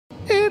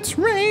it's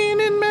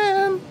raining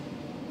men.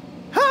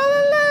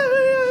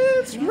 Hallelujah,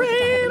 it's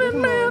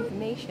raining men.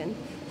 Information.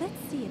 Let's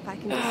see if I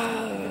can just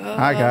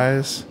Hi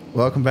guys,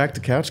 welcome back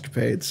to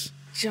CouchCapades.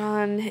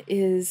 John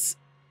is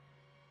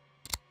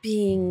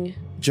being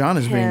John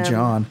is being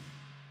John.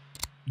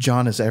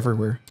 John is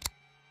everywhere.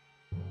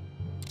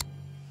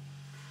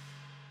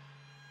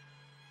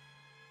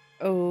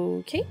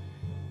 Okay.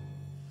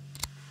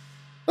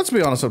 Let's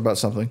be honest about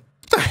something.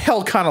 What the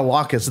hell kind of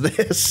lock is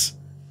this?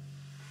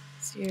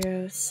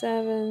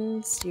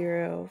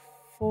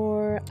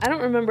 0704. I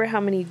don't remember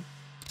how many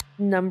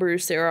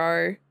numbers there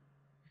are.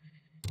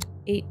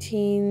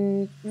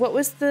 18. What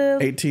was the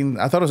 18?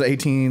 I thought it was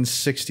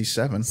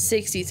 1867.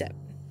 67.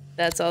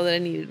 That's all that I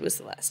needed was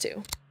the last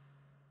two.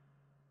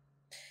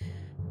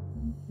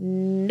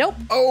 Nope.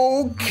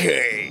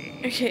 Okay.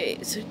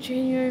 Okay, so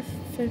January,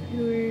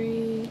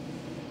 February,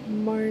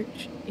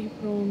 March,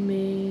 April,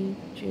 May,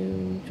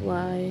 June,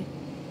 July,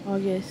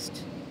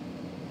 August,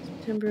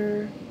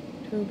 September,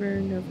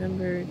 October,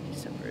 November,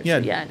 December. Yeah,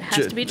 so yeah, it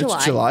has to be July.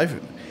 It's July.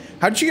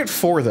 How did you get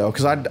 4 though?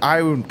 Because I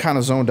kind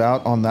of zoned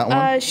out on that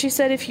one. She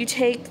said if you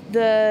take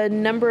the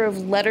number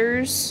of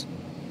letters,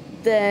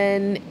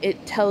 then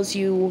it tells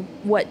you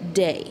what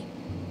day.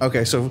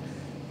 Okay, so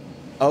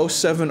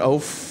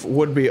 070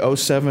 would be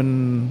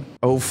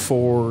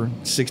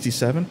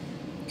 070467.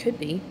 Could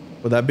be.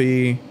 Would that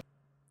be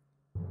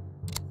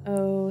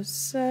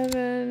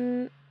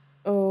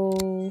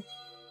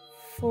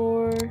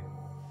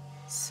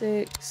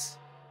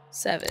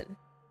 0704667?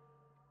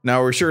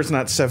 Now we're sure it's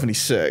not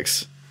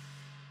 76.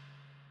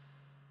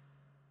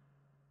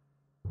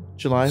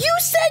 July. You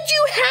said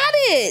you had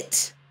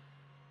it.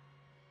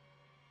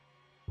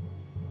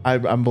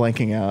 I'm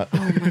blanking out.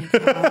 Oh my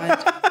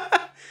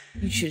god!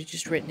 You should have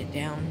just written it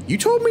down. You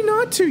told me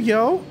not to,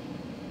 yo.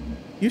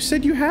 You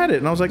said you had it,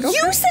 and I was like, okay.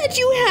 You said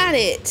you had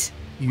it.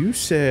 You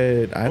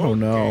said, I don't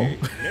know.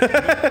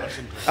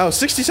 Oh,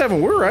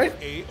 67, we're right.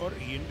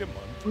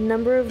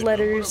 Number of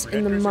letters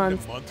in the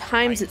month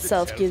times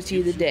itself gives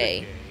you the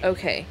day.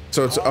 Okay.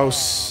 So it's So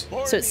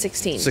it's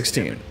 16.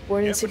 16.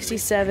 Born in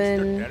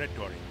 67.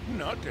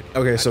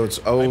 Okay, so it's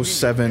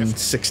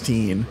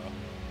 0716.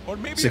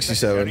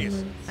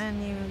 67.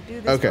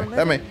 Okay,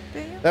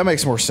 that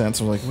makes more sense.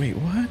 I'm like, wait,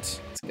 what?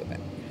 Let's go back.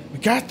 We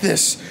got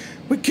this.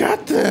 We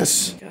got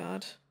this.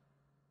 God.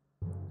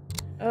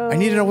 I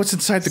need to know what's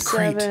inside the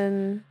crate.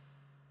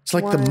 It's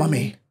like the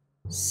mummy.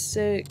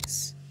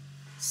 6,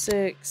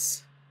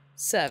 6,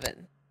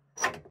 7.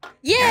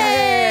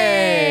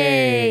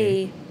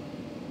 Yay!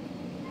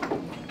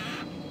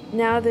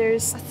 Now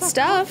there's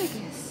stuff.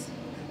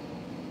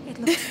 It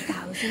looks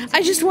thousands.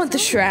 I just want the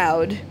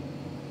shroud.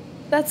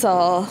 That's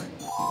all.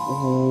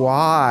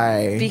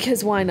 Why?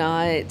 Because why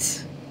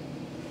not?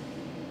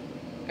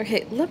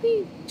 Okay, let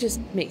me just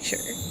make sure.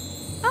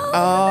 Oh, look at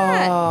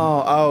that.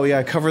 Oh,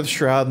 yeah. Cover the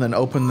shroud and then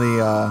open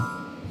the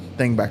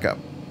thing back up.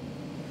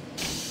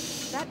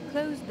 That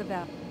closed the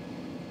valve.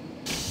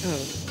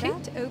 Okay.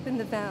 That opened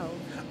the valve.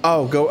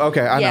 Oh, go.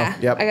 Okay, I know.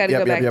 Yep. I gotta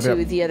go back to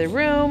the other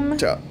room.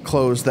 To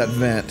close that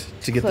vent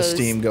to get the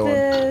steam going.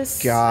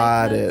 This.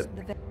 Got it.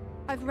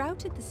 I've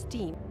routed the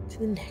steam To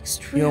the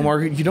next room. You know,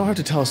 Margaret, you don't have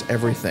to tell us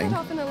everything. Set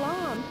off an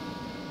alarm.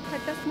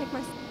 I'd best make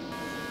my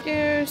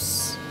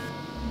Stairs.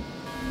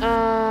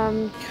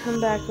 Come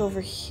back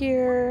over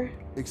here.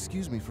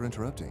 Excuse me for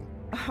interrupting.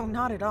 Oh,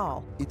 not at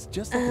all. It's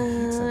just that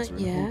the heat sensor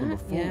in hold number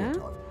 4 went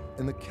off,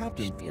 and the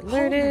captain Be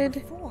alerted.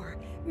 Hold number 4.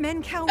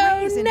 Men count Oh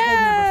rays in hold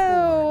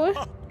number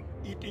 4. no!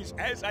 It is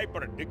as I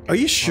predicted. Are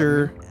you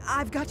sure?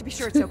 I've got to be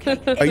sure it's okay.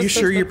 Are you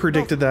sure you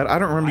predicted that? I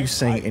don't remember you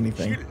saying She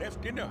anything.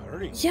 left in a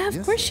hurry. Yeah, of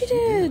Yes, course she she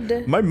did.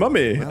 did. My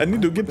mummy. Well, I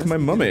need to get to my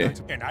mummy.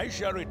 And I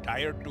shall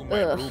retire to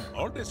my Ugh. room.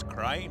 All this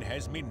crying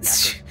has me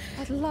knackered.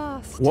 At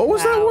last. What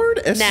was that Wow. word?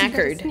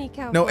 Knackered.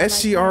 No,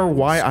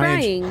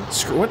 SCRYING.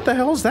 Scrying. What the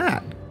hell is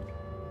that?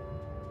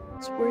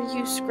 It's where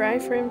you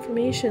scry for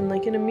information,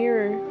 like in a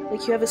mirror.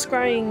 Like you have a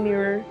scrying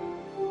mirror.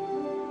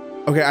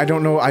 Okay, I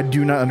don't know. I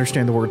do not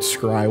understand the word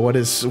scry. What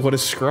is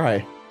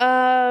scry?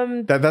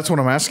 That's what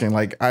I'm asking.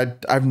 Like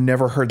I've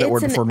never heard that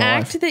word before in my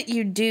life. It's an act that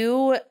you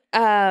do.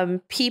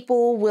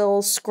 People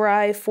will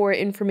scry for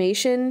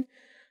information.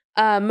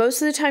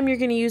 Most of the time, you're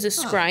going to use a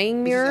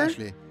scrying mirror.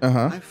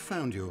 Uh-huh. I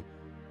found you.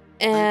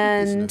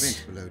 And I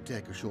witnessed an event below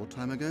deck a short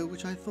time ago,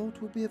 which I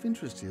thought would be of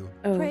interest to you.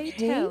 Pray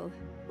okay. tell.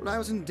 Well, I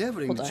was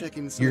endeavoring Hold to on. check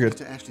in You're good.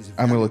 to Ashley's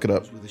I'm gonna look it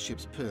up. with the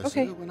ship's purser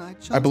Okay. when I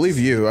I believe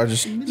you. I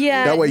just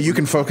Yeah. that way you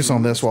can focus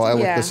on this while I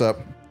look Yeah. this up.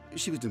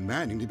 She was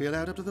demanding to be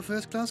allowed up to the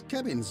first-class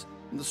cabins,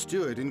 and the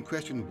steward in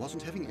question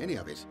wasn't having any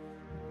of it.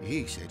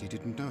 He said he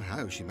didn't know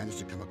how she managed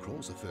to come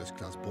across a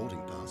first-class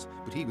boarding pass,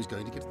 but he was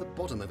going to get to the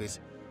bottom of it.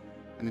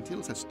 And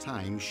until such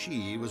time,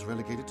 she was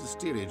relegated to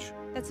steerage.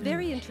 That's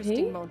very Okay.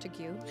 interesting,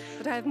 Montague.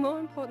 But I have more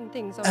important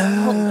things on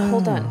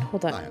Hold on.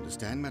 I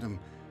understand, madam.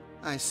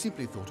 I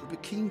simply thought you'd be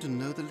keen to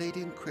know the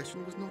lady in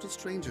question was not a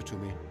stranger to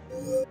me.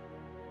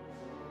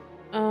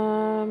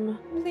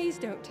 Please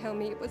don't tell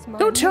me it was my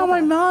Don't tell my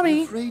mother. I'm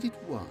mommy. afraid it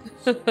was.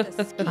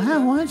 The schemer. I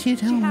want you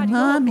to She tell my had your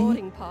mommy.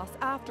 boarding pass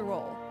after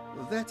all.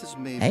 That is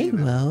maybe... Hey,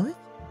 Rose.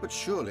 But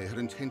surely her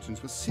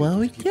intentions were What are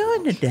we simply to keep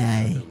doing her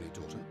today? only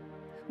daughter.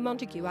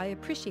 Montague, I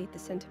appreciate the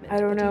sentiment. I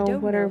don't but you know.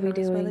 What are know we her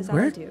as well doing? as I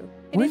We're, do.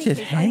 In we're any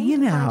just case, I need to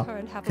hanging find out her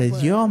and have a because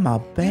word. you're my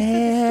You said the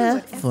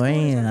best steward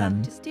escorted her back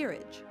friend. to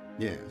steerage.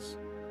 Yes.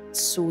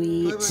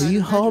 Sweet. Will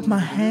you hold my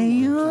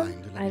hand?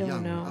 I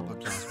don't know.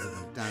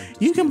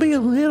 You can be a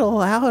little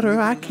louder.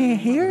 I can't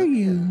hear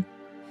you.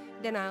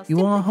 Then I'll You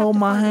wanna simply have hold to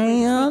my find a way to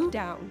sneak hand?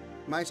 down.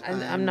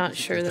 I'm not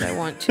sure that I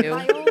want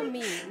By to. all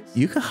means.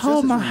 You can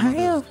hold my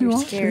hand if you You're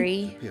want to.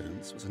 scary.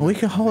 We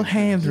can hold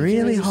hands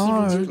really Heebie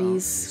hard.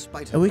 jeebies.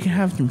 And we can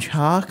have some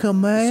chocolate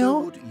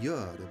milk.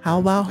 How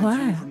about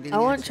that? I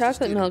want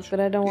chocolate milk, but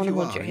I don't want to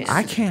hold your hand.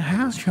 I can't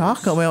have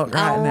chocolate milk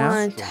I right now.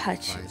 want to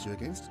touch you.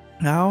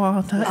 I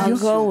want to touch I'll you.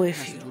 go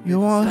with you. You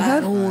want to I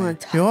touch? don't want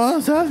to You touch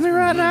want to touch me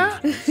right now?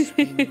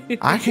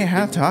 I can't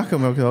have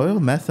chocolate milk though. It'll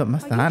mess up my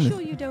Are you sinus.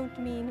 sure you don't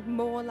mean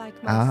more like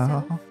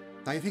myself? Oh.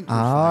 I think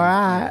All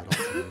right.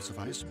 will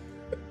suffice.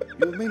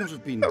 You may not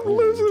have been I'm born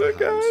losing into it, high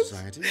guys.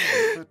 society,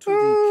 but to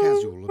the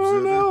casual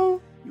observer,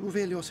 no. you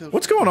avail yourself.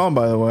 What's going on,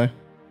 by the way?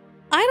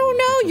 I don't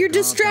know. Let your You're guard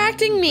down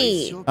distracting and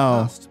me. embrace your Oh.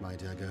 past, my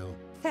dear girl.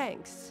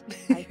 Thanks,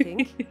 I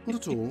think.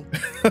 Not at all.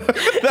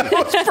 That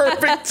was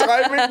perfect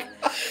timing.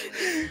 Oh,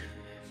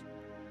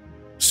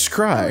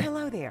 Scry.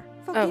 hello there.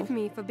 Forgive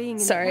me for being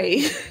in a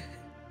Sorry. hurry,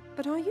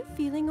 but are you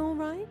feeling all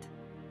right?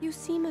 You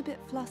seem a bit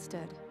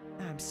flustered.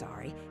 I'm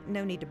sorry.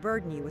 No need to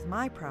burden you with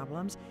my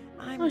problems.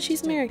 I'm Oh,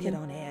 she's just a American. bit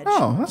on edge.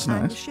 Oh, that's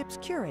I'm the nice. ship's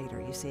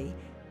curator, you see.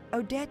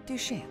 Odette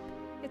Duchamp.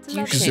 It's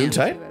You lovely to can. meet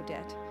Gesundheit? you,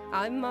 Odette.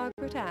 I'm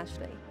Margaret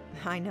Ashley.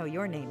 I know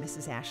your name,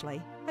 Mrs.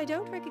 Ashley. I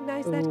don't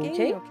recognize that game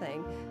Okay. you're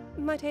playing.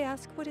 Might I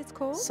ask what it's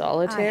called? I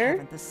Solitaire.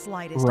 haven't the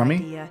slightest Rummy?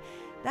 idea.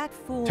 That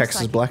fool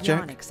Texas psychic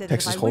Blackjack? Yannick said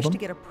Texas that if I wished Hold'em? to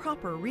get a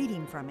proper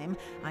reading from him,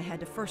 I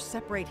had to first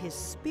separate his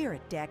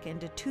spirit deck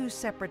into 2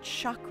 separate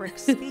chakric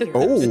spheres.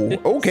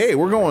 Oh, okay.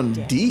 We're going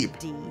Deck deep.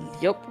 indeed.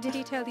 Yep. Did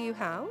he tell you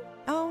how?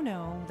 Oh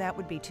no, that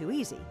would be too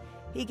easy.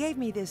 He gave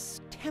me this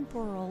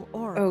temporal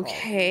oracle,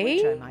 Okay.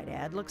 which I might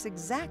add looks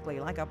exactly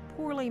like a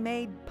poorly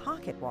made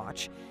pocket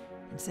watch,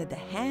 and said the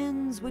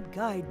hands would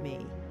guide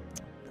me.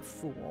 The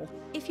fool.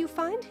 If you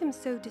find him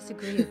so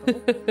disagreeable,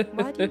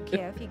 why do you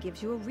care if he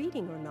gives you a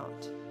reading or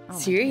not? Oh, my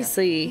dear,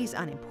 Seriously. he's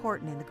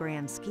unimportant in the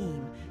grand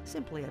scheme,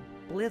 simply a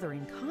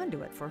blithering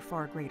conduit for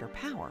far greater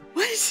power.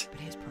 What? But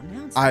his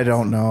pronouncements... I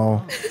don't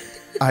know.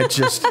 I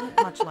just Don't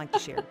much like to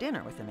share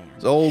dinner with the man.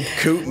 old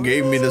Coot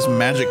gave me this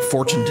magic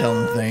fortune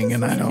telling thing,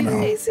 and I don't know.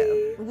 Say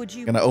so. Would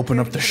you Gonna open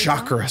care up to the give it a try?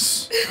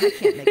 chakras I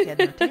can't make head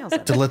nor tails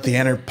of to it. let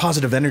the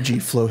positive energy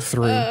flow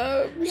through.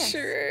 Yes.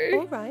 Sure.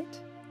 All right.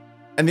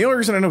 And the only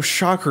reason I know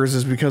chakras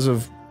is because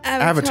of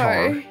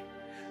Avatar.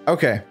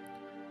 Okay.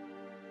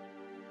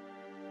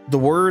 The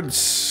word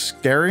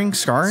scaring,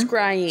 scarring,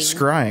 Scrying.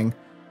 scrying,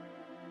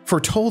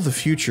 foretold the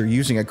future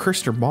using a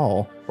crystal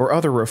ball or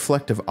other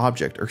reflective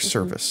object or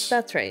surface.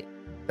 That's right.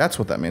 That's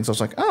what that means. I was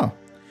like, oh,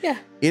 Yeah.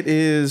 it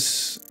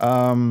is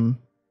early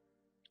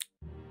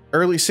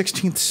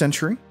 16th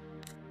century,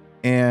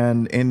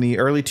 and in the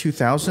early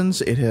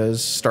 2000s, it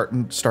has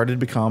started to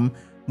become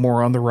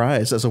more on the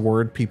rise as a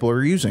word people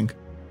are using.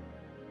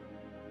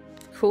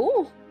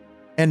 Cool.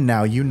 And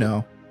now you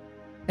know.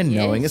 And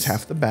knowing is Yes.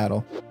 half the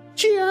battle.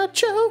 G.I.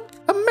 Joe,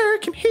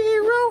 American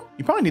hero.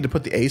 You probably need to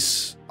put the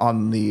ace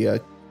on the...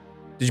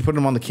 did you put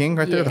him on the king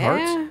right there, the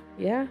hearts?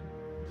 Yeah.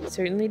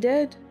 Certainly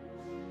did.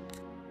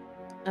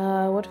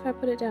 What if I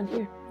put it down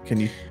here? Can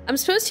you... I'm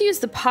supposed to use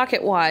the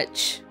pocket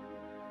watch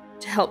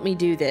to help me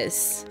do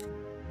this.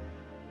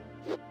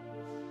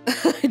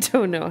 I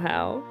don't know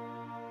how.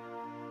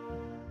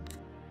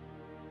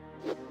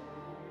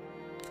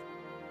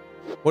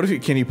 What if you...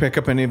 Can you pick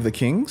up any of the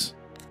kings?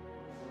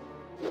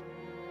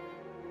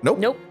 Nope.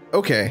 Nope.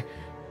 Okay.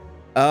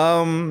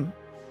 Give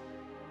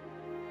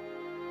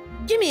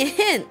me a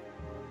hint.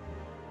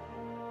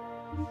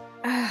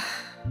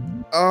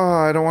 Oh,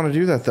 I don't want to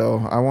do that though.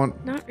 I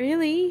want... Not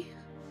really.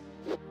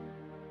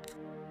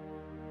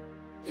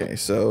 Okay,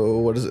 so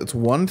what is it? It's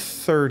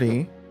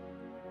 130.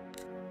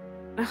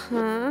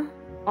 Uh-huh.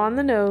 On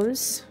the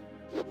nose.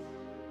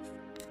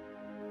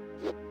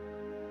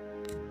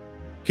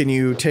 Can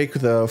you take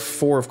the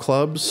 4 of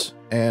clubs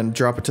and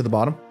drop it to the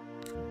bottom?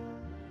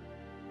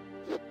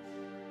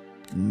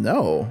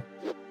 No.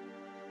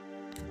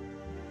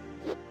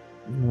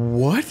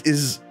 What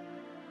is...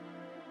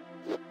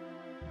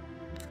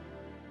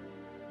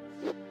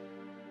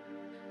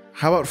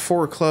 How about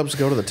 4 clubs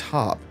go to the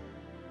top?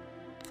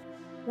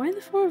 Why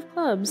the 4 of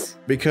clubs?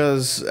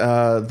 Because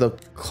the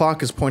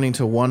clock is pointing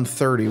to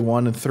 130.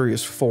 1 and 3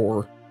 is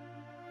 4.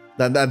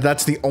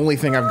 That's the only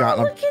thing I've got.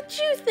 Look at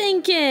you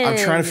thinking. I'm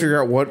trying to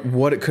figure out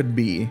what it could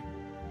be.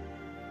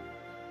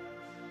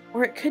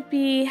 Or it could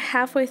be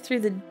halfway through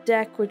the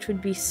deck, which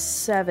would be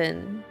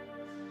 7.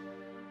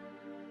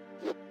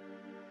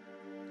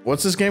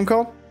 What's this game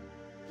called?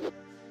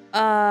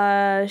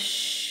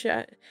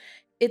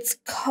 It's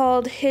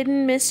called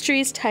Hidden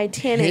Mysteries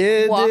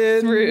Titanic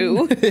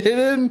Walkthrough.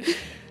 Hidden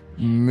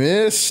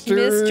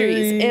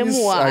Mysteries.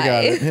 MY. I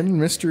got it. Hidden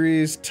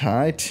Mysteries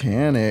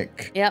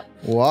Titanic. Yep.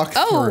 Walkthrough.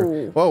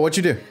 Oh. Whoa,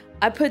 what'd you do?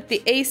 I put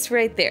the ace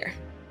right there.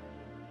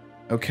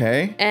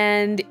 Okay.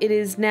 And it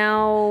is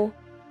now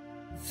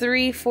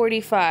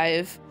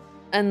 3:45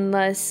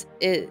 unless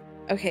it...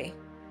 Okay.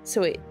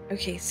 So wait.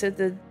 Okay, so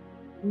the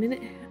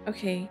minute...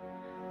 Okay.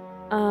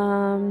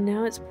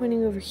 Now it's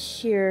pointing over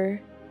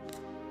here.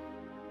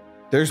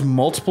 There's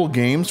multiple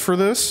games for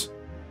this?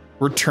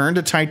 Return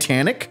to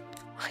Titanic?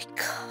 Oh my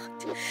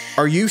god.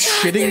 Are you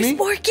shitting me? There's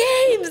more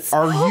games!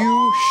 Are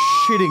you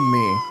shitting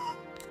me?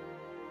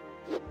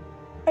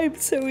 I'm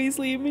so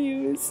easily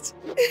amused.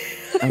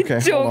 Okay, I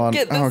hold don't on.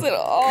 get this at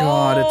all.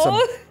 God, it's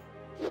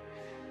a...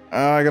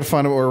 I gotta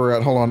find out where we're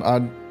at. Hold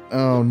on.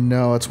 Oh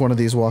no, it's one of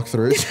these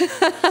walkthroughs.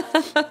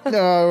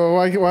 No,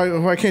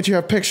 why can't you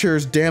have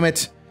pictures? Damn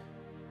it.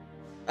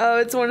 Oh,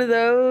 it's one of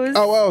those?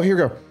 Oh, here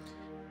we go.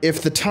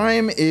 If the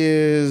time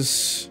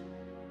is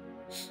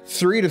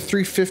 3 to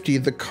 350,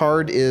 the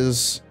card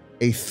is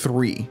a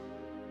 3.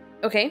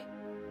 Okay.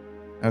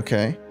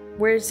 Okay.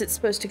 Where is it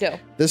supposed to go?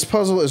 This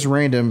puzzle is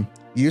random.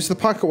 Use the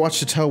pocket watch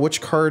to tell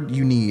which card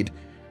you need.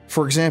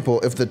 For example,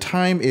 if the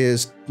time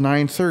is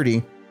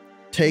 9:30,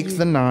 take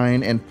the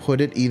 9 and put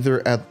it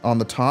either on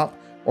the top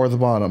or the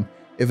bottom.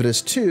 If it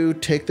is 2,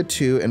 take the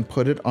 2 and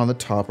put it on the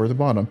top or the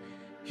bottom.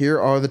 Here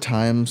are the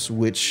times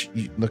which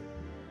the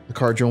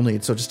card you'll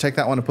need. So just take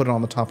that one and put it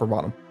on the top or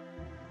bottom.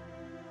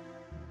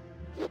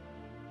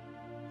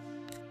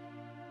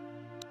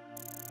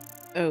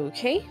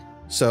 Okay.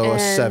 So a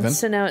 7.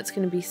 So now it's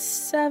going to be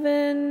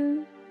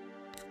 7.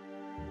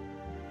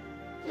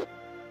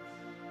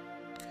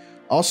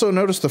 Also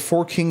notice the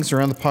 4 kings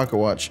around the pocket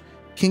watch.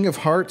 King of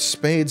hearts,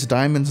 spades,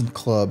 diamonds, and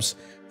clubs.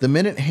 The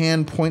minute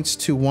hand points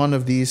to one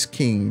of these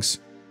kings.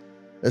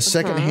 The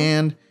second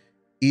hand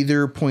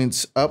either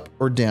points up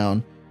or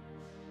down.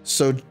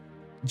 So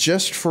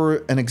just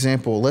for an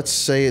example, let's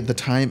say the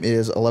time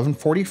is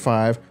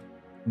 11:45.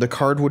 The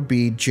card would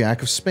be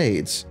Jack of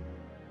Spades.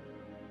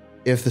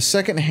 If the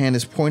second hand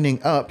is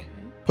pointing up,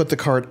 put the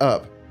card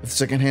up. If the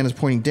second hand is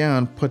pointing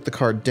down, put the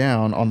card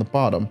down on the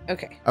bottom.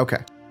 Okay. Okay.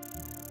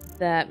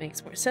 That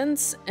makes more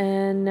sense.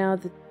 And now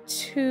the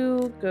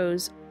 2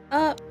 goes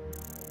up.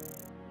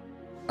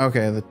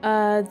 Okay.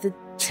 The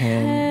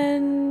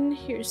 10.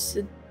 Here's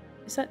the...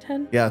 Is that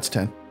 10? Yeah, it's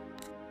 10.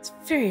 It's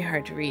very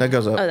hard to read. That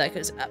goes up. Oh, that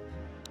goes up.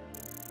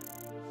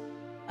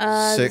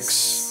 6.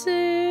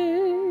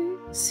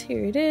 6.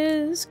 Here it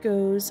is.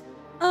 Goes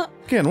up.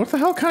 Again, what the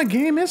hell kind of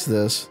game is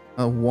this?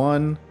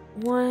 1.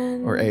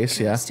 1. Or ace,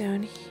 goes yeah.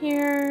 down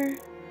here.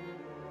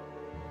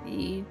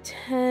 The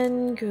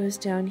 10 goes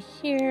down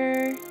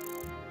here.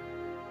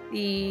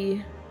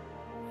 The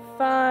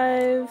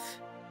 5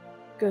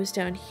 goes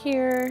down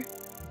here.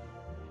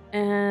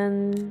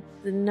 And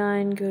the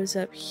 9 goes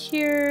up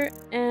here.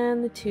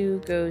 And the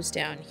 2 goes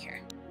down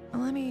here.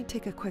 Let me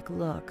take a quick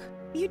look.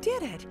 You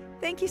did it!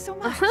 Thank you so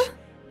much.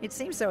 It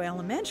seems so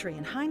elementary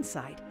in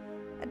hindsight.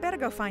 I'd better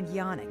go find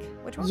Yannick,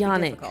 which won't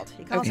be difficult.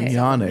 He calls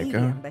himself a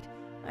medium, but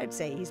I'd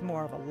say he's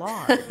more of a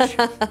large.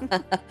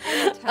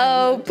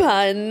 Oh,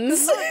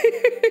 puns.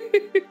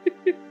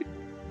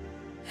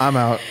 I'm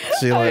out.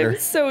 See you later. I'm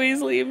so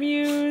easily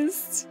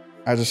amused.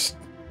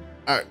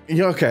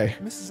 You okay?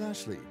 Mrs.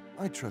 Ashley,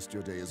 I trust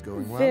your day is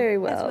going well. Very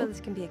As well. well as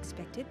can be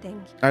expected, thank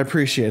you. I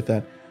appreciate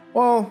that.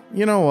 Well,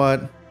 you know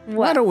what?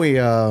 Why don't we,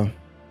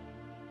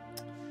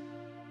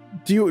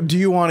 do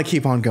you want to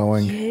keep on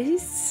going?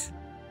 Yes.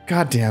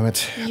 God damn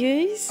it.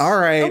 Yes. All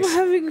right. I'm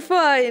having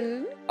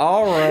fun.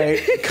 All right.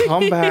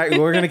 Come back.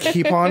 We're going to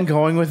keep on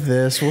going with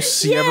this. We'll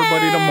see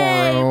everybody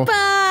tomorrow. Bye.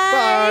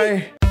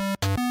 Bye.